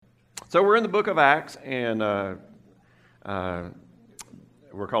So we're in the book of Acts, and we're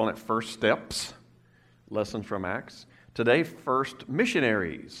calling it First Steps, Lessons from Acts. Today, First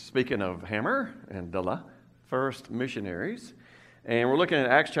Missionaries. Speaking of Hammer and Della, First Missionaries. And we're looking at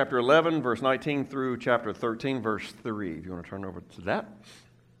Acts chapter 11, verse 19 through chapter 13, verse 3, if you want to turn over to that.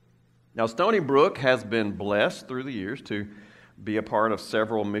 Now, Stony Brook has been blessed through the years to be a part of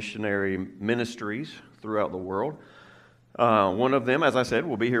several missionary ministries throughout the world. One of them, as I said,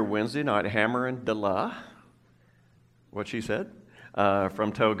 will be here Wednesday night, Hammer and Della, what she said,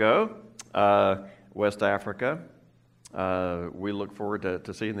 from Togo, West Africa. We look forward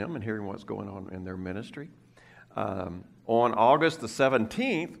to seeing them and hearing what's going on in their ministry. On August the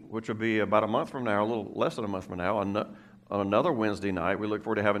 17th, which will be about a month from now, a little less than a month from now, on another Wednesday night, we look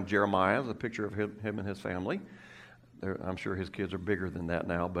forward to having Jeremiah, a picture of him and his family. I'm sure his kids are bigger than that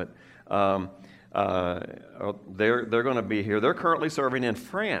now, but they're going to be here. They're currently serving in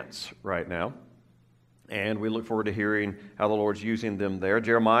France right now, and we look forward to hearing how the Lord's using them there.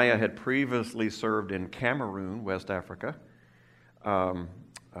 Jeremiah had previously served in Cameroon, West Africa. When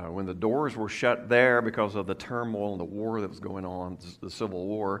the doors were shut there because of the turmoil and the war that was going on, the Civil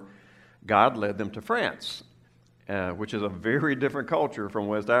War, God led them to France, which is a very different culture from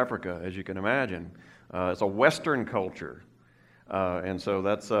West Africa, as you can imagine. It's a Western culture. And so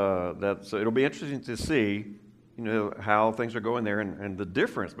that's it'll be interesting to see, how things are going there and the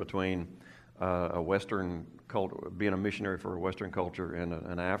difference between a Western culture, being a missionary for a Western culture and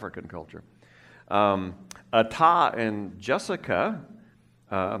an African culture. Ata and Jessica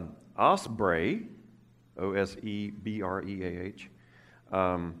Osbreah, Osebreah,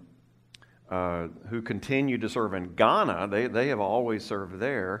 who continue to serve in Ghana. They have always served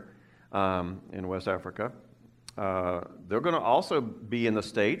there in West Africa. They're going to also be in the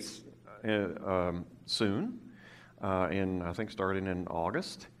States soon, I think starting in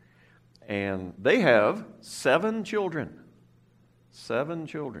August. And they have 7 children. 7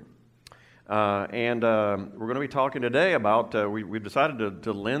 children. And we're going to be talking today about, we've decided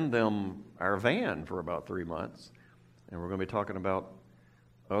to lend them our van for about 3 months. And we're going to be talking about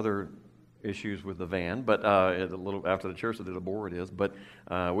other issues with the van, but a little after the church, a little bored is. But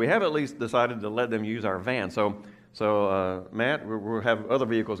we have at least decided to let them use our van. So Matt, we'll have other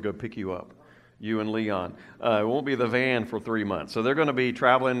vehicles go pick you up, you and Leon. It won't be the van for 3 months. So they're going to be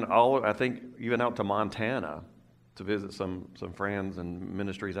traveling I think, even out to Montana to visit some friends and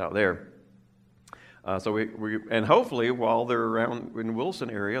ministries out there. So we and hopefully while they're around in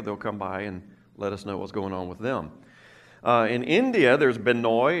Wilson area, they'll come by and let us know what's going on with them. In India, there's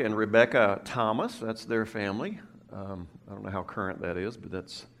Benoy and Rebecca Thomas. That's their family. I don't know how current that is, but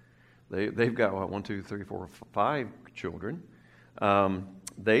they've got 1, 2, 3, 4, 5 children.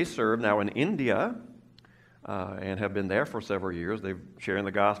 They serve now in India and have been there for several years. They've sharing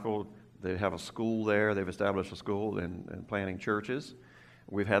the gospel. They have a school there. They've established a school and planting churches.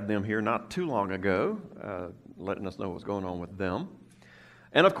 We've had them here not too long ago, letting us know what's going on with them.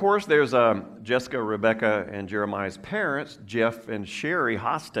 And of course, there's Jessica, Rebecca, and Jeremiah's parents, Jeff and Sherry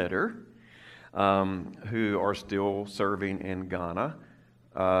Hostetter, who are still serving in Ghana.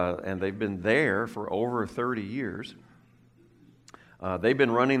 And they've been there for over 30 years. They've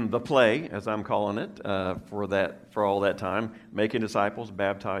been running the play, as I'm calling it, for all that time, making disciples,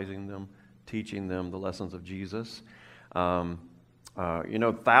 baptizing them, teaching them the lessons of Jesus.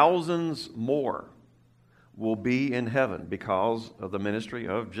 Thousands more will be in heaven because of the ministry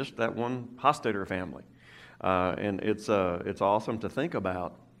of just that one Hostetter family. And it's awesome to think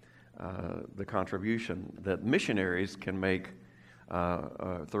about the contribution that missionaries can make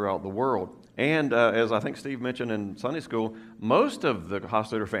throughout the world. And as I think Steve mentioned in Sunday school, most of the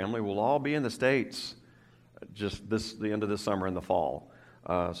Hostetter family will all be in the States just the end of this summer and the fall.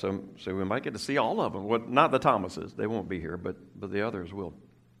 So we might get to see all of them. Not the Thomases, they won't be here, but the others will.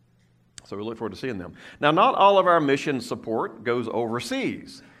 So we look forward to seeing them. Now, not all of our mission support goes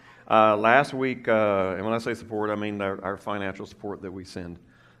overseas. Last week, and when I say support, I mean our financial support that we send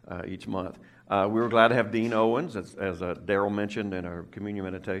each month. We were glad to have Dean Owens, as Daryl mentioned in our communion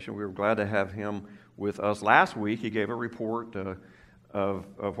meditation. We were glad to have him with us last week. He gave a report of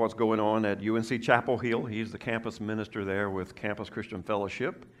what's going on at UNC Chapel Hill. He's the campus minister there with Campus Christian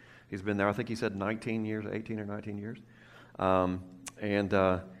Fellowship. He's been there, I think he said 18 or 19 years.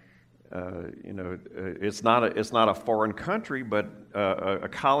 It's not a foreign country, but a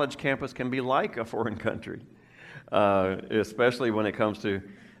college campus can be like a foreign country, especially when it comes to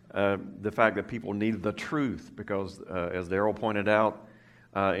the fact that people need the truth, because as Daryl pointed out,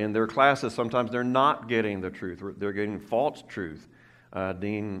 in their classes, sometimes they're not getting the truth. They're getting false truth.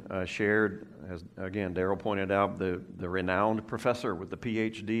 Dean shared, as again Daryl pointed out, the renowned professor with the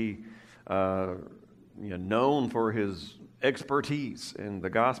PhD, known for his expertise in the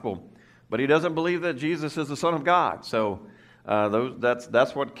gospel, but he doesn't believe that Jesus is the Son of God. So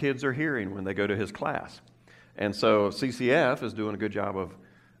that's what kids are hearing when they go to his class. And so CCF is doing a good job of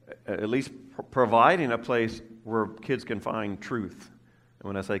at least providing a place where kids can find truth. And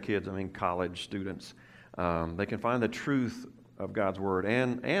when I say kids, I mean college students. They can find the truth of God's Word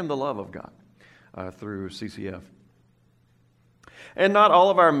and the love of God through CCF. And not all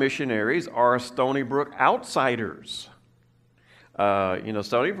of our missionaries are Stony Brook outsiders.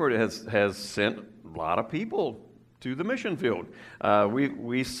 Stony Brook has sent a lot of people to the mission field.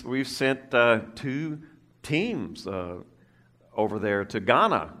 We've sent 2 teams over there to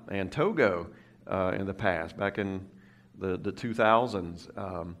Ghana and Togo in the past, back in the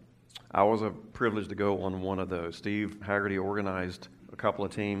 2000s. I was privileged to go on one of those. Steve Haggerty organized a couple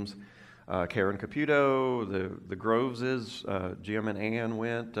of teams. Karen Caputo, the Groveses, Jim and Ann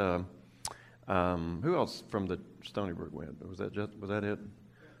went. Who else from the Stony Brook went? Was that it?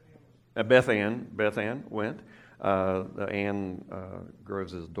 Beth Ann went. Ann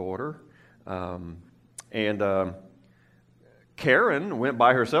Groves' daughter. And Karen went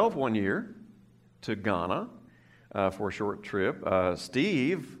by herself one year to Ghana for a short trip.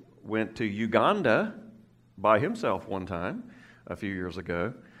 Steve went to Uganda by himself one time a few years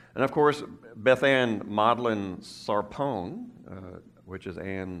ago. And of course, Beth Ann Maudlin Sarpong, which is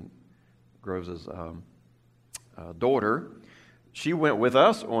Ann Groves' daughter, she went with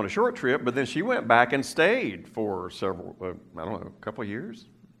us on a short trip, but then she went back and stayed for a couple of years,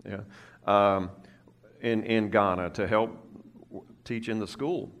 in Ghana to help teach in the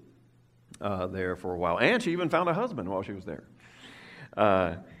school there for a while. And she even found a husband while she was there.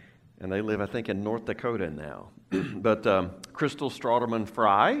 And they live, I think, in North Dakota now. But Crystal Strouderman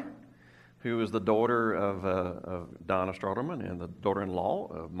Fry, who is the daughter of Donna Strouderman and the daughter-in-law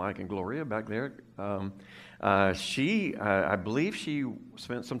of Mike and Gloria back there, I believe she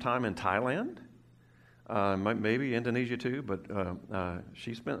spent some time in Thailand, maybe Indonesia too, but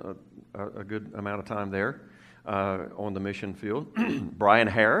she spent a good amount of time there on the mission field. Brian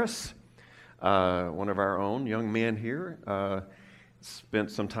Harris, one of our own young men here, spent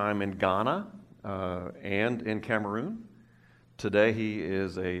some time in Ghana and in Cameroon. Today he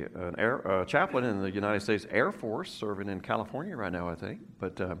is a chaplain in the United States Air Force, serving in California right now, I think.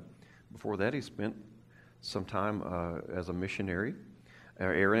 But before that, he spent some time as a missionary.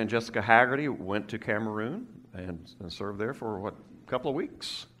 Aaron and Jessica Haggerty went to Cameroon and served there for a couple of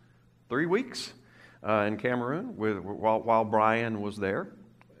weeks, 3 weeks in Cameroon while Brian was there,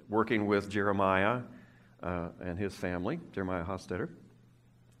 working with Jeremiah and his family, Jeremiah Hostetter.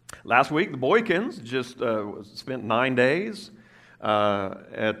 Last week, the Boykins just spent 9 days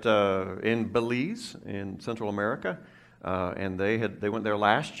in Belize in Central America, and they went there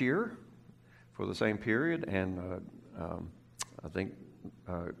last year for the same period. And I think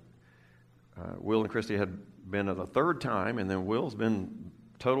Will and Christy had been the 3rd time, and then Will's been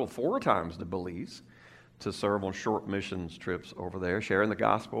total 4 times to Belize to serve on short missions trips over there, sharing the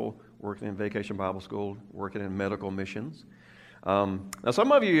gospel, working in Vacation Bible School, working in medical missions. Now,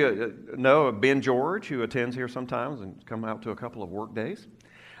 some of you know Ben George, who attends here sometimes and come out to a couple of work days.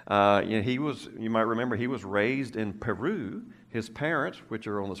 You might remember, he was raised in Peru. His parents, which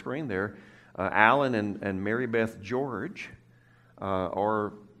are on the screen there, Alan and Mary Beth George,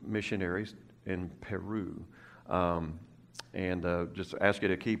 are missionaries in Peru. Just ask you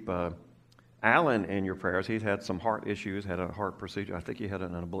to keep Alan in your prayers. He's had some heart issues, had a heart procedure. I think he had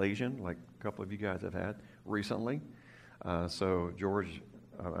an ablation, like a couple of you guys have had recently. So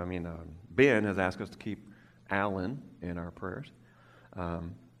Ben has asked us to keep Alan in our prayers.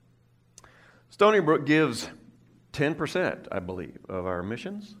 Stony Brook gives 10%, I believe, of our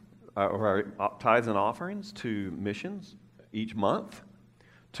missions, of our tithes and offerings to missions each month,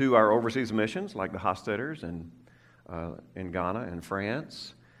 to our overseas missions like the Hostetters in Ghana and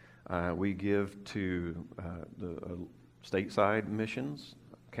France. We give to the stateside missions,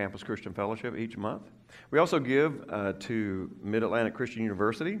 Campus Christian Fellowship, each month. We also give to Mid-Atlantic Christian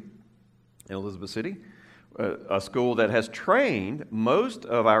University in Elizabeth City, a school that has trained most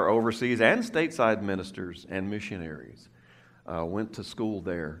of our overseas and stateside ministers and missionaries. Went to school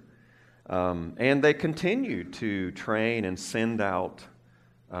there. And they continue to train and send out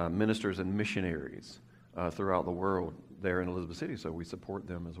ministers and missionaries throughout the world there in Elizabeth City, so we support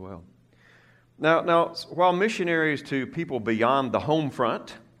them as well. Now, while missionaries to people beyond the home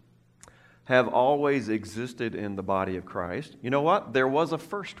front have always existed in the body of Christ, you know what? There was a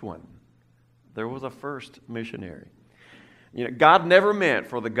first one. There was a first missionary. God never meant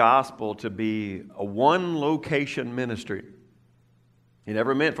for the gospel to be a one-location ministry. He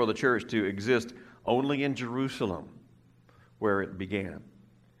never meant for the church to exist only in Jerusalem, where it began.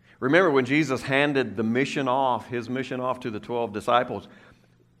 Remember when Jesus handed his mission off to the 12 disciples,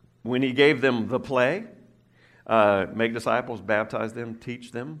 when he gave them the play, make disciples, baptize them,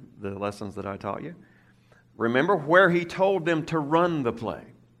 teach them the lessons that I taught you. Remember where he told them to run the play.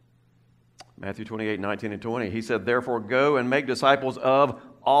 Matthew 28, 19 and 20. He said, therefore go and make disciples of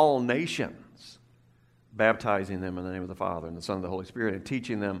all nations, baptizing them in the name of the Father and the Son and the Holy Spirit, and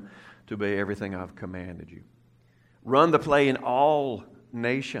teaching them to obey everything I've commanded you. Run the play in all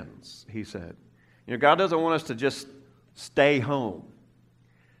nations, he said. God doesn't want us to just stay home,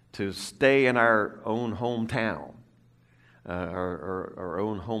 to stay in our own hometown, our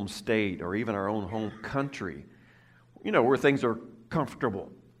own home state, or even our own home country, where things are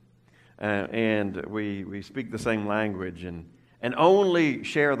comfortable. And we speak the same language and only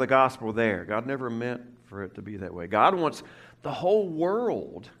share the gospel there. God never meant for it to be that way. God wants the whole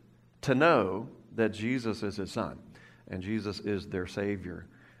world to know that Jesus is his Son and Jesus is their Savior,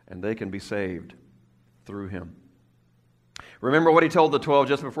 and they can be saved through him. Remember what he told the 12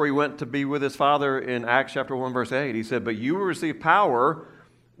 just before he went to be with his Father in Acts chapter 1, verse 8. He said, but you will receive power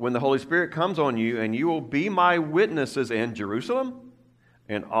when the Holy Spirit comes on you, and you will be my witnesses in Jerusalem,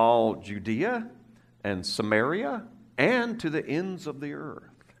 in all Judea and Samaria, and to the ends of the earth.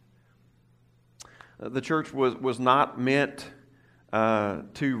 The church was not meant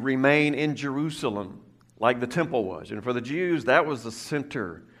to remain in Jerusalem like the temple was. And for the Jews, that was the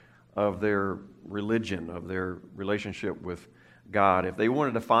center of their religion, of their relationship with God. If they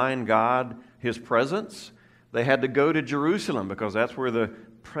wanted to find God, his presence, they had to go to Jerusalem, because that's where the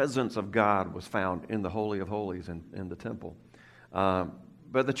presence of God was found, in the Holy of Holies in the temple.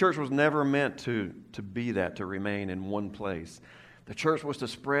 But the church was never meant to be that, to remain in one place. The church was to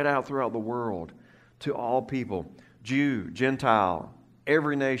spread out throughout the world to all people, Jew, Gentile,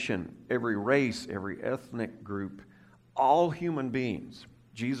 every nation, every race, every ethnic group, all human beings.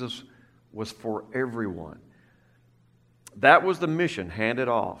 Jesus was for everyone. That was the mission handed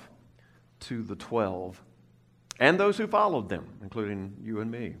off to the 12 and those who followed them, including you and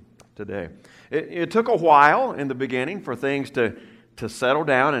me today. It took a while in the beginning for things to settle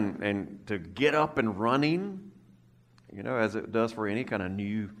down and to get up and running, as it does for any kind of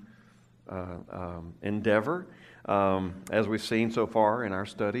new endeavor, as we've seen so far in our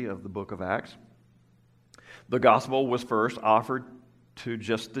study of the book of Acts. The gospel was first offered to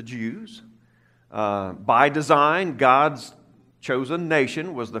just the Jews. By design, God's chosen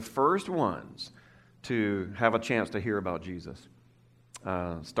nation was the first ones to have a chance to hear about Jesus,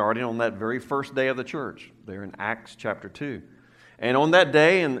 starting on that very first day of the church, there in Acts chapter 2. And on that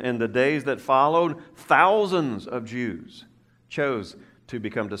day and the days that followed, thousands of Jews chose to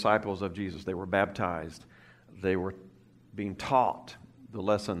become disciples of Jesus. They were baptized. They were being taught the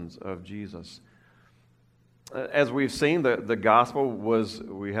lessons of Jesus. As we've seen, the gospel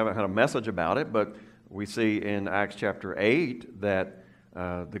we haven't had a message about it, but we see in Acts chapter 8 that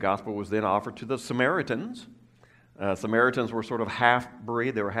the gospel was then offered to the Samaritans. Samaritans were sort of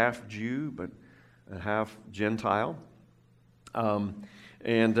half-breed. They were half Jew, but half Gentile. And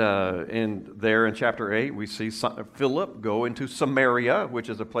there in chapter 8, we see Philip go into Samaria, which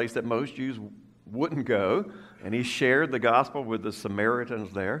is a place that most Jews wouldn't go. And he shared the gospel with the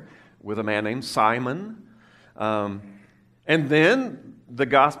Samaritans there, with a man named Simon. And then the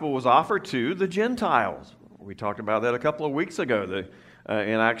gospel was offered to the Gentiles. We talked about that a couple of weeks ago.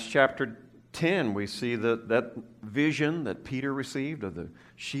 In Acts chapter 10, we see that vision that Peter received of the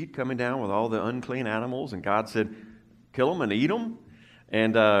sheep coming down with all the unclean animals, and God said, kill them and eat them.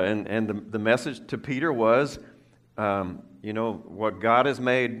 And the message to Peter was, what God has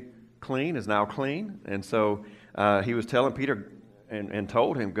made clean is now clean. And so he was telling Peter and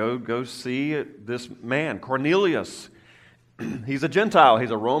told him, go see this man, Cornelius. He's a Gentile.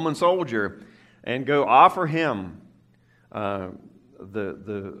 He's a Roman soldier. And go offer him an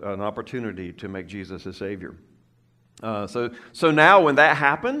opportunity to make Jesus his Savior. So now when that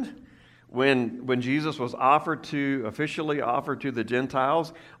happened, when Jesus was officially offered to the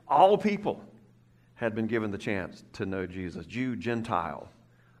Gentiles, all people had been given the chance to know Jesus. Jew, Gentile,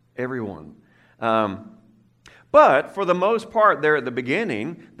 everyone. But for the most part there at the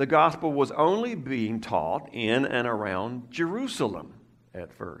beginning, the gospel was only being taught in and around Jerusalem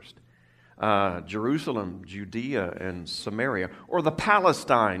at first. Jerusalem, Judea, and Samaria, or the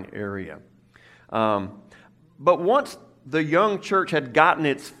Palestine area. But once the young church had gotten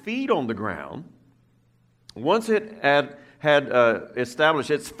its feet on the ground, once it had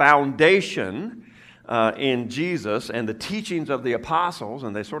established its foundation, in Jesus and the teachings of the apostles,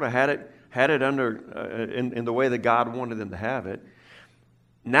 and they sort of had it under in the way that God wanted them to have it.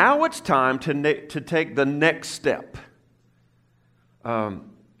 Now it's time to take the next step.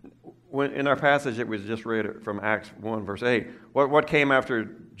 When in our passage that we just read from Acts 1, verse 8, what came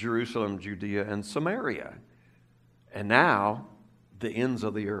after Jerusalem, Judea, and Samaria? And now, the ends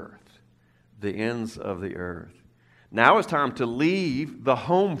of the earth. The ends of the earth. Now it's time to leave the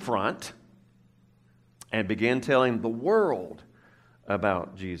home front and begin telling the world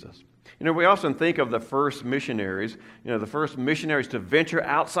about Jesus. You know, we often think of the first missionaries, the first missionaries to venture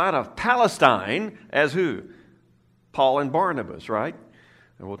outside of Palestine as who? Paul and Barnabas, right?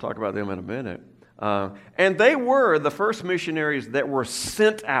 And we'll talk about them in a minute. And they were the first missionaries that were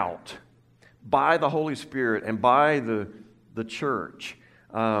sent out by the Holy Spirit and by the church.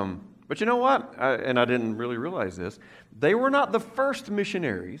 But you know what? And I didn't really realize this. They were not the first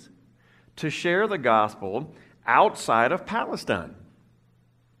missionaries to share the gospel outside of Palestine.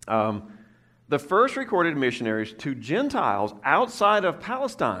 The first recorded missionaries to Gentiles outside of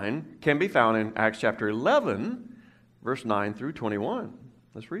Palestine can be found in Acts chapter 11, verse 9 through 21.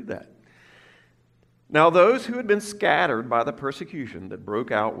 Let's read that. Now those who had been scattered by the persecution that broke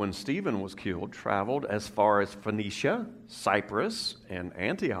out when Stephen was killed traveled as far as Phoenicia, Cyprus, and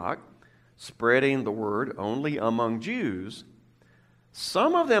Antioch, spreading the word only among Jews.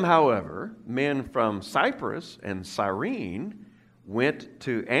 Some of them, however, men from Cyprus and Cyrene, went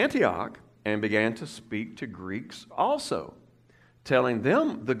to Antioch and began to speak to Greeks also, telling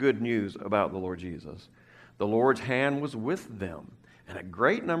them the good news about the Lord Jesus. The Lord's hand was with them, and a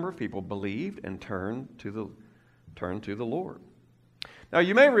great number of people believed and turned to the Lord. Now,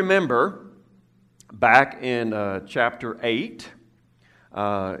 you may remember back in chapter 8,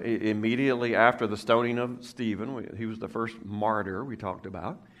 immediately after the stoning of Stephen, he was the first martyr we talked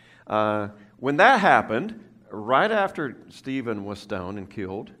about. When that happened, right after Stephen was stoned and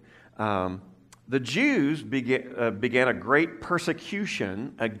killed, the Jews began a great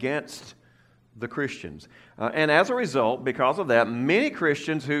persecution against the Christians. And as a result, because of that, many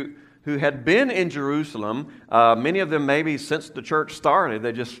Christians who had been in Jerusalem, many of them maybe since the church started,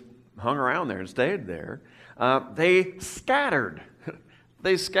 they just hung around there and stayed there, they scattered.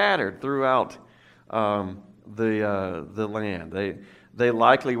 They scattered throughout the land. They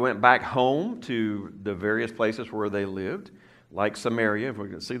likely went back home to the various places where they lived, like Samaria. If we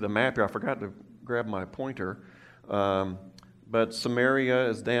can see the map here, I forgot to grab my pointer. But Samaria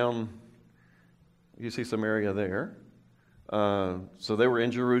is down. You see Samaria there. So they were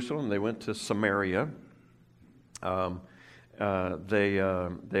in Jerusalem. They went to Samaria.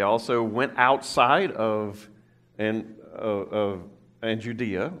 They also went outside of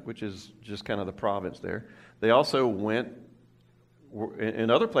Judea, which is just kind of the province there. They also went in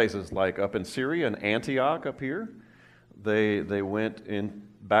other places, like up in Syria and Antioch up here. They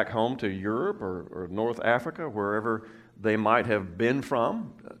went back home to Europe or North Africa, wherever they might have been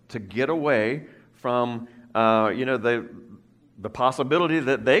from, to get away from the possibility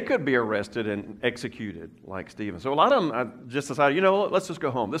that they could be arrested and executed like Stephen. So a lot of them just decided, let's just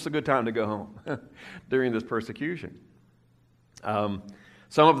go home. This is a good time to go home during this persecution. Some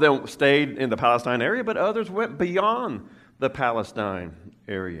of them stayed in the Palestine area, but others went beyond the Palestine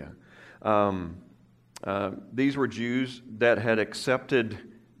area. These were Jews that had accepted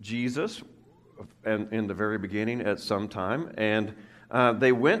Jesus in the very beginning at some time, and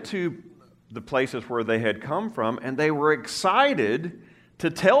they went to the places where they had come from, and they were excited to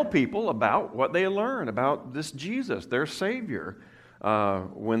tell people about what they learned about this Jesus, their Savior,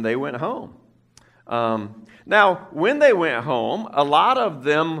 when they went home. Now, when they went home, a lot of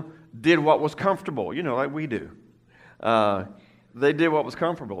them did what was comfortable, like we do. They did what was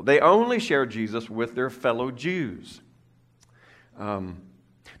comfortable. They only shared Jesus with their fellow Jews.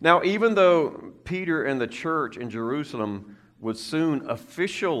 Now, even though Peter and the church in Jerusalem would soon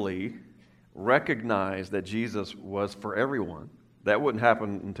officially recognize that Jesus was for everyone, that wouldn't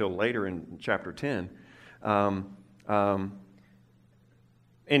happen until later in chapter 10,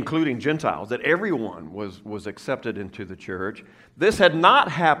 including Gentiles, that everyone was accepted into the church. This had not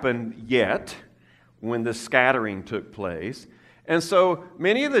happened yet when the scattering took place. And so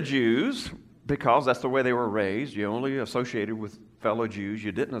many of the Jews, because that's the way they were raised, you only associated with fellow Jews,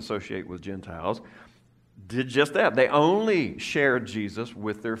 you didn't associate with Gentiles, did just that. They only shared Jesus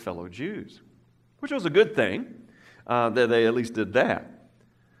with their fellow Jews, which was a good thing that they at least did that.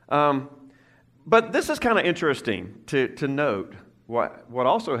 But this is kind of interesting to note what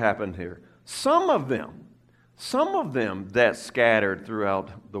also happened here. Some of them that scattered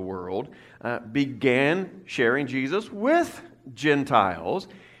throughout the world began sharing Jesus with Gentiles,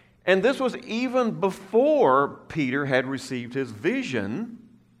 And this was even before Peter had received his vision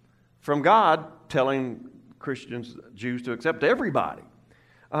from God telling Christians, Jews to accept everybody.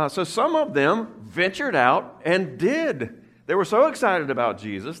 So some of them ventured out and did. They were so excited about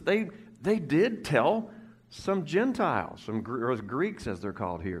Jesus, they did tell some Gentiles, some Greeks as they're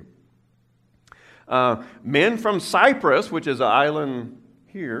called here. Men from Cyprus, which is an island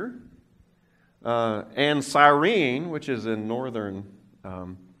here, and Cyrene, which is in northern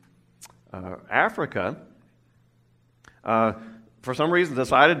Africa, for some reason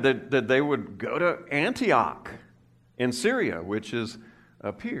decided that they would go to Antioch in Syria, which is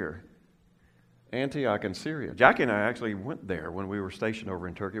up here. Antioch in Syria. Jackie and I actually went there when we were stationed over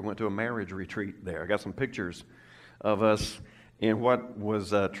in Turkey. Went to a marriage retreat there. I got some pictures of us in what was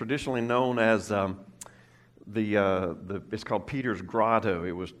traditionally known as it's called Peter's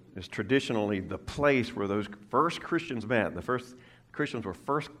Grotto. It's traditionally the place where those first Christians met. The first Christians were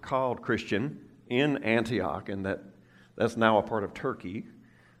first called Christian in Antioch, and that's now a part of Turkey.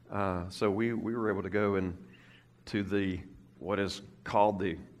 So we were able to go to what is called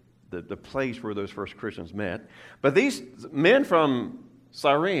the place where those first Christians met. But these men from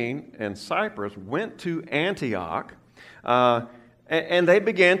Cyrene and Cyprus went to Antioch, and they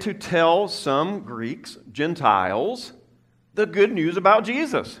began to tell some Greeks, Gentiles, the good news about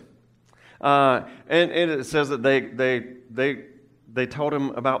Jesus. And it says that they told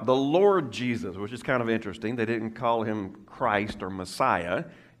him about the Lord Jesus, which is kind of interesting. They didn't call him Christ or Messiah.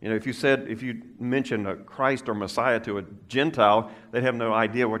 You know, if you mention a Christ or Messiah to a Gentile, they'd have no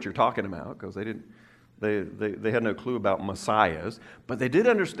idea what you're talking about because they had no clue about Messiahs. But they did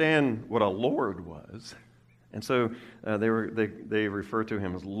understand what a Lord was, and so they refer to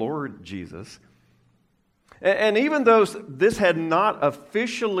him as Lord Jesus. And even though this had not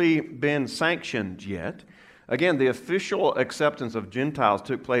officially been sanctioned yet, again, the official acceptance of Gentiles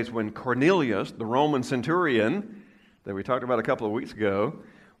took place when Cornelius, the Roman centurion that we talked about a couple of weeks ago,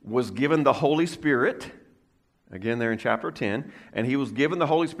 was given the Holy Spirit, again there in chapter 10, and he was given the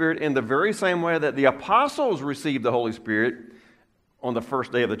Holy Spirit in the very same way that the apostles received the Holy Spirit on the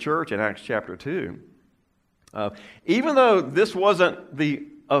first day of the church in Acts chapter 2. Even though this wasn't the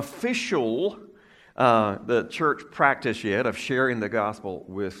official the church practice yet of sharing the gospel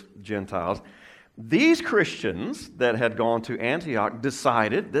with Gentiles, these Christians that had gone to Antioch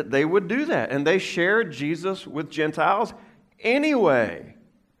decided that they would do that, and they shared Jesus with Gentiles anyway.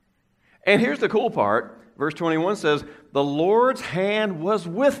 And here's the cool part. Verse 21 says, the Lord's hand was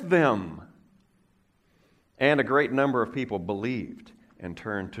with them, and a great number of people believed and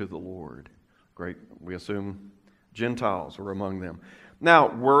turned to the Lord. Great, we assume Gentiles were among them. Now,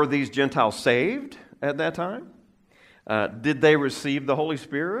 were these Gentiles saved at that time? Did they receive the Holy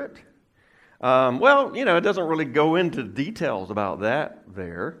Spirit? Well, it doesn't really go into details about that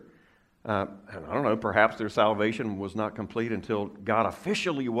there. I don't know, perhaps their salvation was not complete until God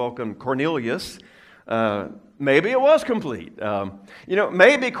officially welcomed Cornelius. Maybe it was complete.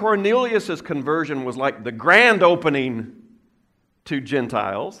 Maybe Cornelius' conversion was like the grand opening to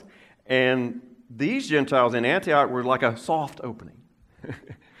Gentiles, and these Gentiles in Antioch were like a soft opening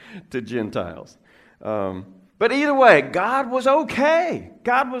to Gentiles. But either way, God was okay.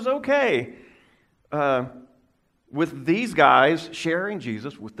 God was okay with these guys sharing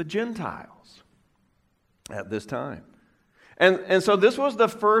Jesus with the Gentiles at this time. And so this was the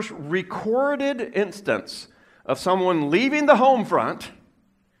first recorded instance of someone leaving the home front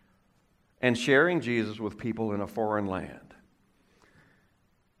and sharing Jesus with people in a foreign land.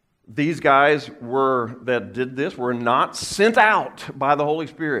 These guys that did this were not sent out by the Holy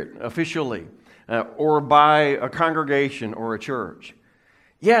Spirit officially or by a congregation or a church.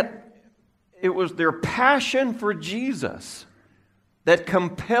 Yet, it was their passion for Jesus that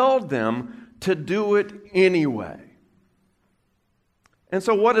compelled them to do it anyway. And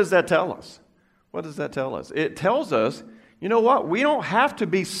so what does that tell us? What does that tell us? It tells us, you know what? We don't have to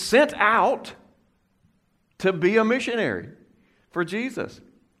be sent out to be a missionary for Jesus.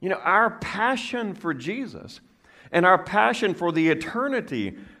 Our passion for Jesus and our passion for the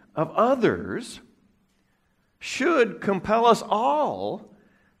eternity of others should compel us all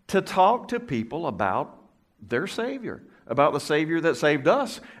to talk to people about their Savior, about the Savior that saved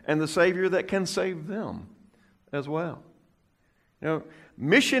us and the Savior that can save them as well.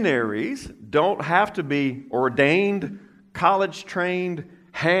 Missionaries don't have to be ordained, college-trained,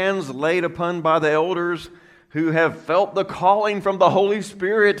 hands laid upon by the elders who have felt the calling from the Holy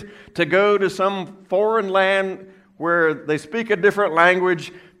Spirit to go to some foreign land where they speak a different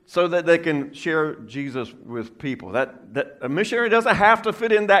language so that they can share Jesus with people. That a missionary doesn't have to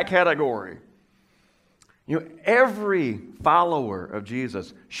fit in that category. Every follower of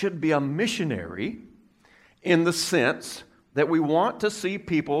Jesus should be a missionary in the sense that we want to see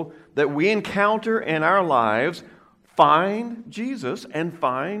people that we encounter in our lives find Jesus and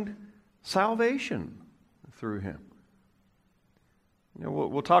find salvation through him.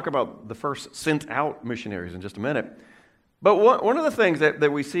 We'll talk about the first sent out missionaries in just a minute. But one of the things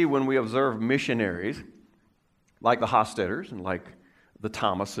that we see when we observe missionaries, like the Hosteters and like the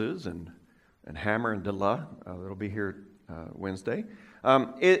Thomases and Hammer and Dilla, that'll be here Wednesday,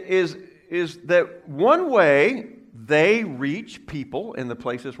 is that one way they reach people in the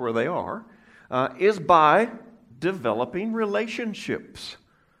places where they are is by developing relationships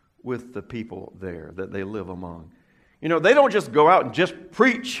with the people there that they live among. They don't just go out and just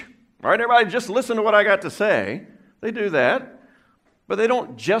preach. All right, everybody just listen to what I got to say. They do that, but they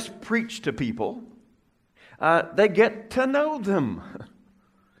don't just preach to people. They get to know them.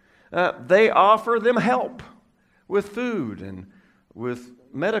 They offer them help with food and with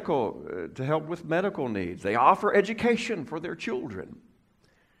to help with medical needs. They offer education for their children.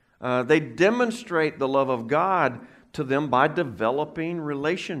 They demonstrate the love of God to them by developing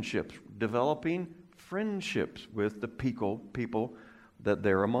relationships, developing friendships with the people that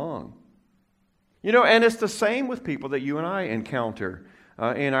they're among. And it's the same with people that you and I encounter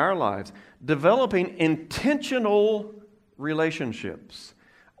in our lives. Developing intentional relationships,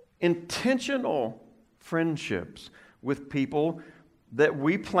 intentional friendships with people that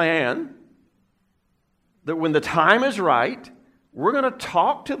we plan that when the time is right, we're going to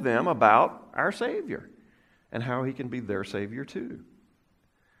talk to them about our Savior and how he can be their Savior too.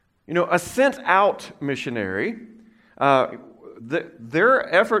 A sent out missionary,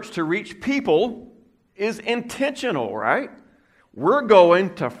 their efforts to reach people is intentional, right? We're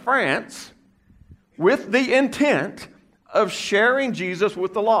going to France with the intent of sharing Jesus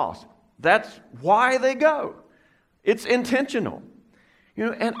with the lost. That's why they go. It's intentional.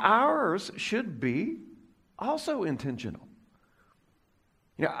 And ours should be also intentional.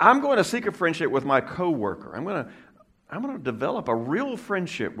 I'm going to seek a friendship with my coworker. I'm going to develop a real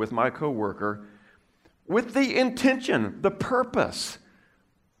friendship with my coworker with the intention, the purpose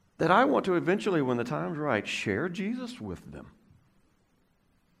that I want to eventually, when the time's right, share Jesus with them.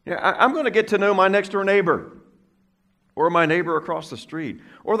 I'm going to get to know my next door neighbor or my neighbor across the street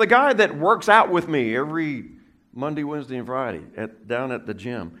or the guy that works out with me every Monday, Wednesday, and Friday down at the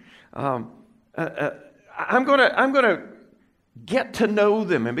gym. I'm going to get to know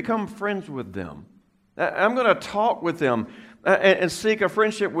them and become friends with them. I'm going to talk with them and seek a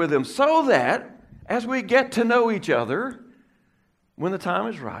friendship with them so that as we get to know each other, when the time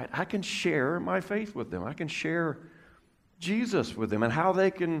is right, I can share my faith with them. I can share Jesus with them and how they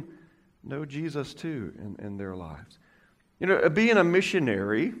can know Jesus too in their lives. Being a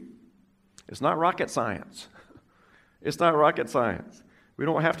missionary is not rocket science. It's not rocket science. We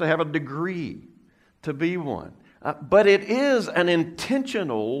don't have to have a degree to be one. But it is an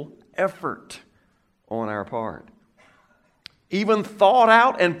intentional effort on our part. Even thought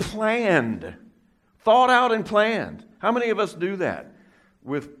out and planned. Thought out and planned. How many of us do that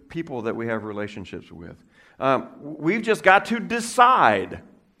with people that we have relationships with? We've just got to decide,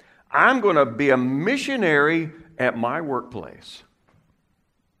 I'm going to be a missionary at my workplace.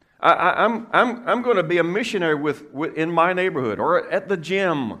 I'm going to be a missionary in my neighborhood or at the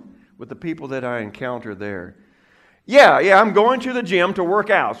gym with the people that I encounter there. Yeah, I'm going to the gym to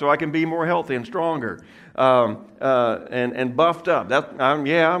work out so I can be more healthy and stronger and buffed up. I'm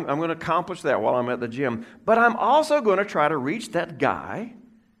going to accomplish that while I'm at the gym. But I'm also going to try to reach that guy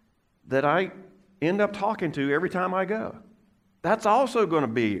that I end up talking to every time I go. That's also going to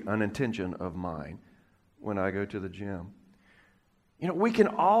be an intention of mine when I go to the gym. We can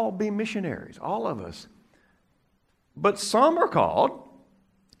all be missionaries, all of us. But some are called,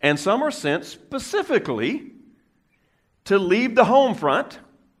 and some are sent specifically to leave the home front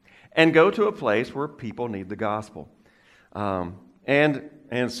and go to a place where people need the gospel. And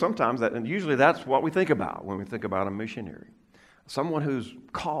sometimes, and usually that's what we think about when we think about a missionary. Someone who's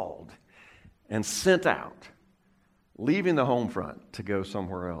called and sent out, leaving the home front to go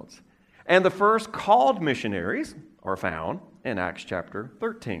somewhere else. And the first called missionaries are found in Acts chapter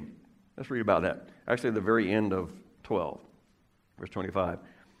 13. Let's read about that. Actually, the very end of 12, verse 25.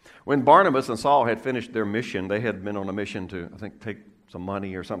 When Barnabas and Saul had finished their mission, they had been on a mission to, I think, take some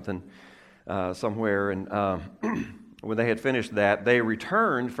money or something somewhere. And when they had finished that, they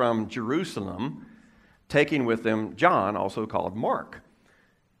returned from Jerusalem, taking with them John, also called Mark.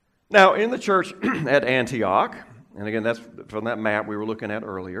 Now, in the church at Antioch, and again, that's from that map we were looking at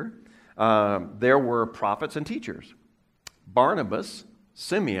earlier, there were prophets and teachers. Barnabas,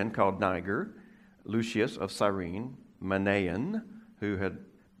 Simeon, called Niger, Lucius of Cyrene, Manaen, who had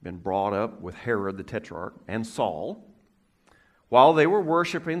been brought up with Herod the Tetrarch, and Saul. While they were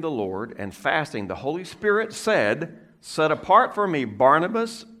worshiping the Lord and fasting, the Holy Spirit said, "Set apart for me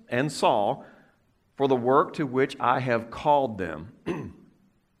Barnabas and Saul for the work to which I have called them."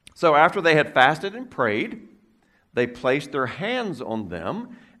 So after they had fasted and prayed, they placed their hands on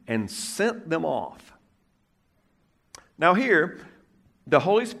them and sent them off. Now here, the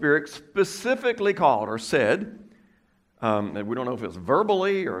Holy Spirit specifically called or said, and we don't know if it's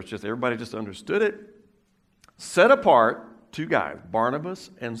verbally or it's just everybody just understood it, set apart two guys,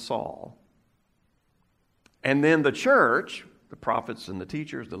 Barnabas and Saul. And then the church, the prophets and the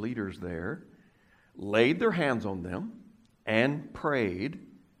teachers, the leaders there, laid their hands on them and prayed,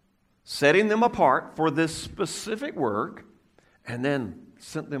 setting them apart for this specific work, and then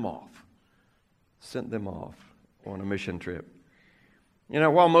sent them off on a mission trip. You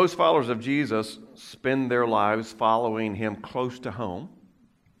know, while most followers of Jesus spend their lives following him close to home,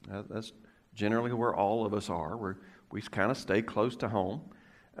 that's generally where all of us are. We kind of stay close to home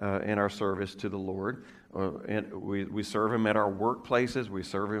in our service to the Lord. And we serve him at our workplaces. We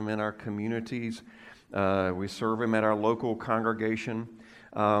serve him in our communities. We serve him at our local congregation.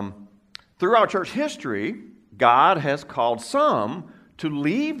 Throughout church history, God has called some to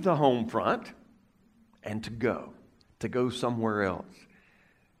leave the home front and to go somewhere else,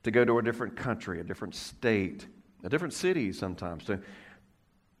 to go to a different country, a different state, a different city sometimes,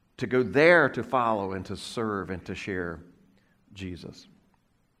 to go there to follow and to serve and to share Jesus.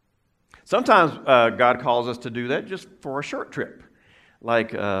 Sometimes God calls us to do that just for a short trip,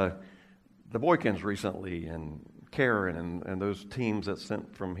 like the Boykins recently and Karen and those teams that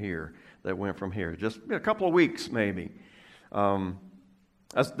went from here, just a couple of weeks maybe.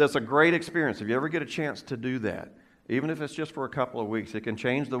 That's a great experience. If you ever get a chance to do that, even if it's just for a couple of weeks, it can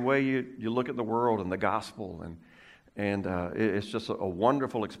change the way you look at the world and the gospel, and it's just a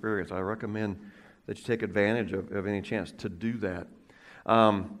wonderful experience. I recommend that you take advantage of any chance to do that.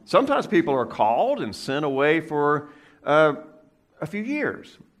 Sometimes people are called and sent away for a few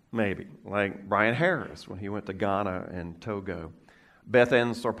years, maybe, like Brian Harris when he went to Ghana and Togo, Beth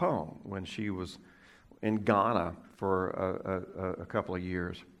Ann Sarpong when she was in Ghana for a couple of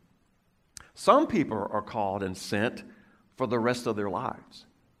years. Some people are called and sent for the rest of their lives,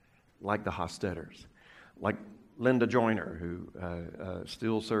 like the Hostetters, like Linda Joyner, who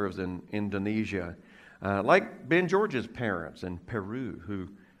still serves in Indonesia, like Ben George's parents in Peru, who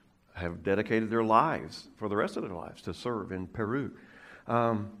have dedicated their lives for the rest of their lives to serve in Peru.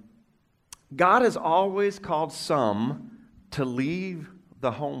 God has always called some to leave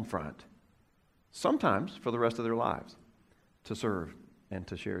the home front, sometimes for the rest of their lives, to serve and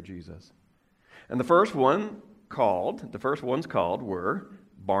to share Jesus. And the first ones called were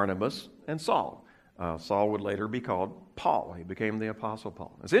Barnabas and Saul. Saul would later be called Paul. He became the Apostle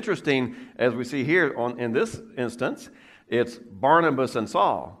Paul. It's interesting, as we see here in this instance, it's Barnabas and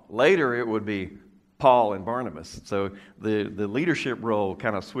Saul. Later it would be Paul and Barnabas. So the leadership role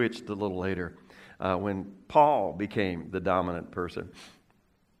kind of switched a little later when Paul became the dominant person.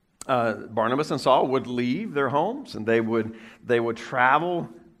 Barnabas and Saul would leave their homes and they would travel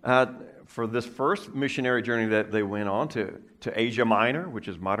for this first missionary journey that they went on to Asia Minor, which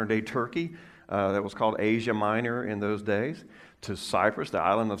is modern-day Turkey. That was called Asia Minor in those days, to Cyprus, the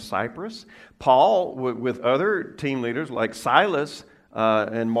island of Cyprus. Paul, with other team leaders like Silas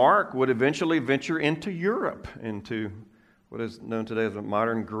and Mark, would eventually venture into Europe, into what is known today as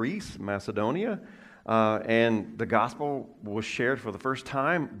modern Greece, Macedonia. And the gospel was shared for the first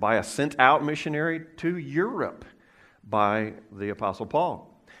time by a sent-out missionary to Europe by the Apostle Paul.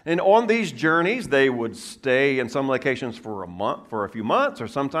 And on these journeys, they would stay in some locations for a few months, or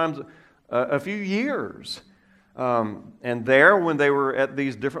sometimes a few years. And there, when they were at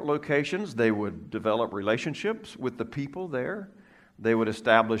these different locations, they would develop relationships with the people there. They would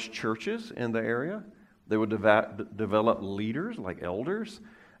establish churches in the area. They would develop leaders like elders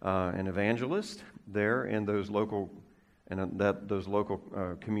and evangelists there in those local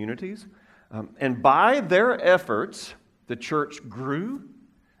communities. And by their efforts, the church grew.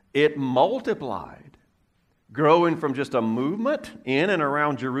 It multiplied, growing from just a movement in and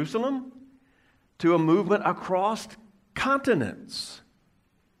around Jerusalem to a movement across continents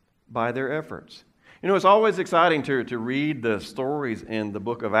by their efforts. You know, it's always exciting to read the stories in the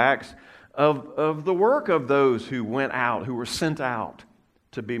book of Acts of the work of those who went out, who were sent out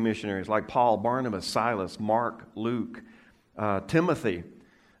to be missionaries, like Paul, Barnabas, Silas, Mark, Luke, Timothy,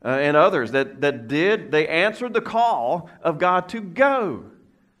 and others they answered the call of God to go,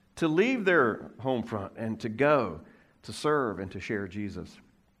 to leave their home front and to go, to serve and to share Jesus.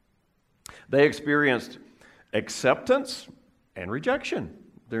 They experienced acceptance and rejection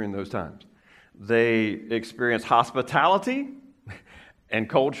during those times. They experienced hospitality and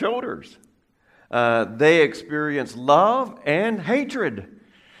cold shoulders. They experienced love and hatred,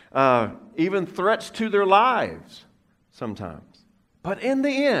 even threats to their lives sometimes. But in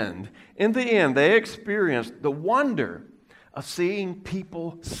the end, they experienced the wonder of seeing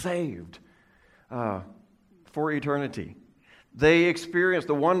people saved for eternity. They experienced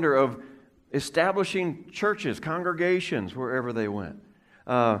the wonder of establishing churches, congregations, wherever they went.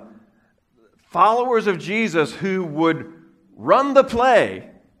 Followers of Jesus who would run the play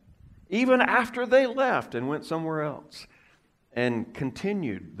even after they left and went somewhere else and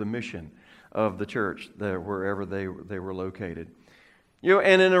continued the mission of the church wherever they were located.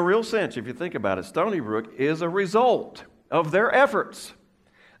 And in a real sense, if you think about it, Stony Brook is a result of their efforts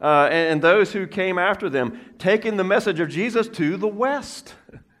and those who came after them, taking the message of Jesus to the West.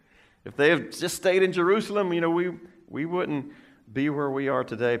 If they had just stayed in Jerusalem, we wouldn't be where we are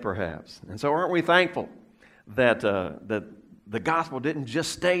today, perhaps. And so aren't we thankful that the gospel didn't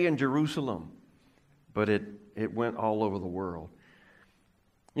just stay in Jerusalem, but it went all over the world.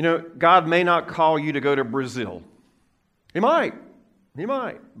 God may not call you to go to Brazil. He might,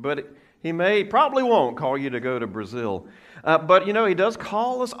 but he probably won't call you to go to Brazil. But he does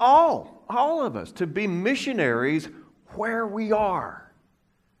call us all of us, to be missionaries where we are.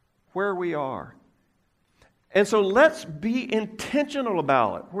 And so let's be intentional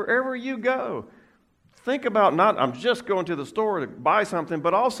about it. Wherever you go, think about I'm just going to the store to buy something,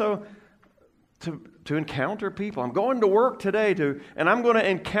 but also to encounter people. I'm going to work today and I'm going to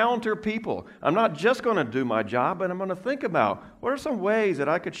encounter people. I'm not just going to do my job, but I'm going to think about what are some ways that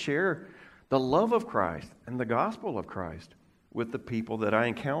I could share the love of Christ and the gospel of Christ with the people that I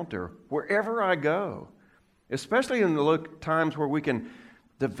encounter wherever I go, especially in the times where we can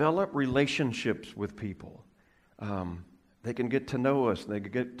develop relationships with people. They can get to know us, they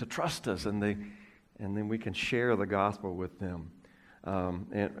can get to trust us, and then we can share the gospel with them.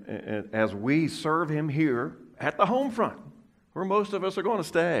 And as we serve Him here at the home front, where most of us are going to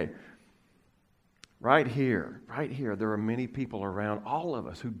stay, right here, there are many people around all of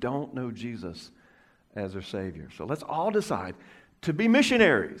us who don't know Jesus as their Savior. So let's all decide to be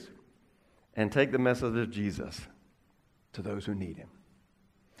missionaries and take the message of Jesus to those who need Him.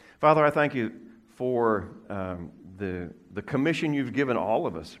 Father, I thank you for the commission you've given all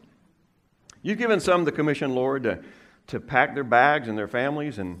of us. You've given some the commission, Lord, to pack their bags and their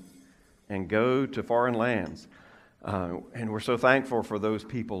families and go to foreign lands. And we're so thankful for those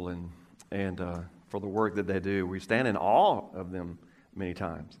people and for the work that they do. We stand in awe of them many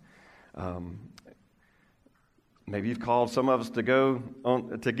times. Maybe you've called some of us to go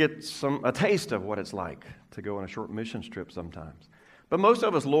to get a taste of what it's like to go on a short mission trip sometimes. But most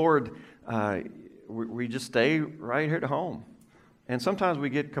of us, Lord, we just stay right here at home. And sometimes we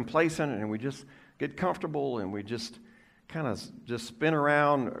get complacent and we just get comfortable and we just kind of just spin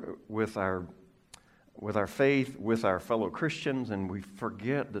around with our faith, with our fellow Christians, and we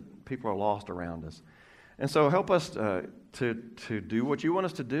forget that people are lost around us. And so help us to do what you want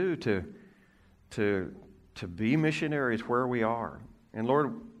us to do, to be missionaries where we are. And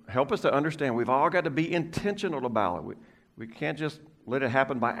Lord, help us to understand we've all got to be intentional about it. We can't just let it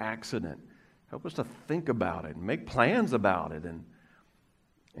happen by accident. Help us to think about it and make plans about it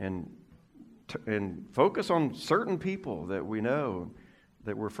and focus on certain people that we know,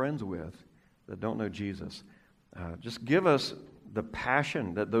 that we're friends with, that don't know Jesus. Just give us the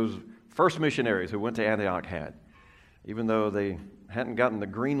passion that those first missionaries who went to Antioch had. Even though they hadn't gotten the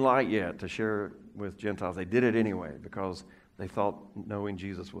green light yet to share with Gentiles, they did it anyway because they thought knowing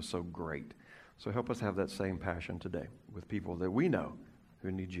Jesus was so great. So help us have that same passion today with people that we know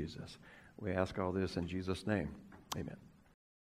who need Jesus. We ask all this in Jesus' name. Amen.